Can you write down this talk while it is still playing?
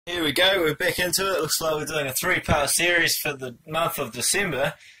Here we go, we're back into it. Looks like we're doing a three-part series for the month of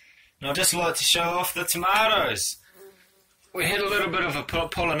December. And I'd just like to show off the tomatoes. We had a little bit of a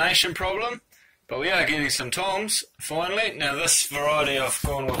pollination problem, but we are getting some toms, finally. Now this variety I've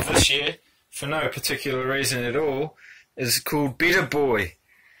gone with this year, for no particular reason at all, is called Better Boy.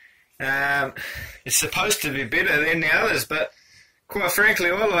 It's supposed to be better than the others, but quite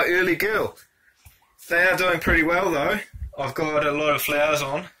frankly I like Early Girl. They are doing pretty well though. I've got a lot of flowers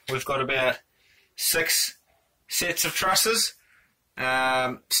on. We've got about 6 sets of trusses.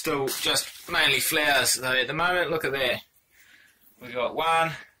 Still just mainly flowers though at the moment. Look at that. We've got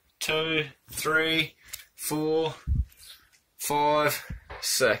 1, 2, 3, 4, 5,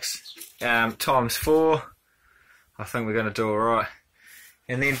 6. Times 4. I think we're going to do alright.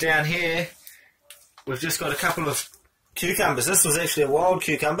 And then down here, we've just got a couple of cucumbers. This was actually a wild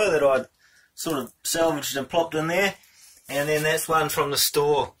cucumber that I'd sort of salvaged and plopped in there. And then that's one from the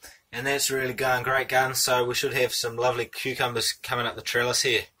store, and that's really going great guns, so we should have some lovely cucumbers coming up the trellis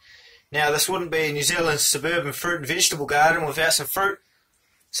here. Now this wouldn't be New Zealand's suburban fruit and vegetable garden without some fruit,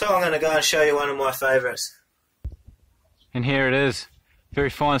 so I'm going to go and show you one of my favourites. And here it is, very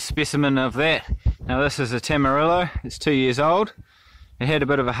fine specimen of that. Now this is a Tamarillo, it's 2 years old. It had a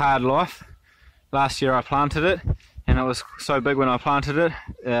bit of a hard life. Last year I planted it, and it was so big when I planted it,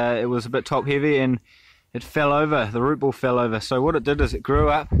 it was a bit top heavy and it fell over, the root ball fell over. So what it did is it grew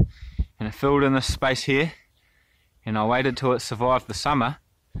up and it filled in this space here, and I waited till it survived the summer.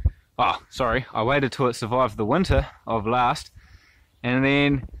 I waited till it survived the winter of last, and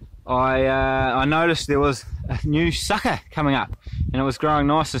then I noticed there was a new sucker coming up and it was growing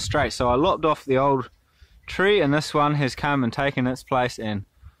nice and straight. So I lopped off the old tree and this one has come and taken its place, and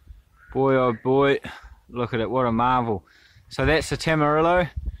boy oh boy, look at it, what a marvel. So that's a Tamarillo.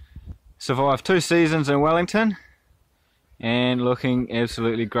 Survived 2 seasons in Wellington and looking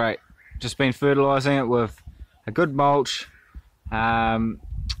absolutely great. Just been fertilising it with a good mulch,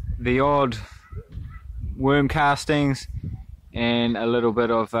 the odd worm castings and a little bit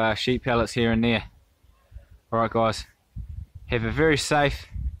of sheep pellets here and there. Alright guys, have a very safe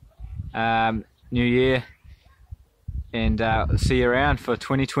new year, and see you around for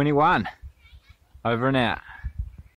 2021. Over and out.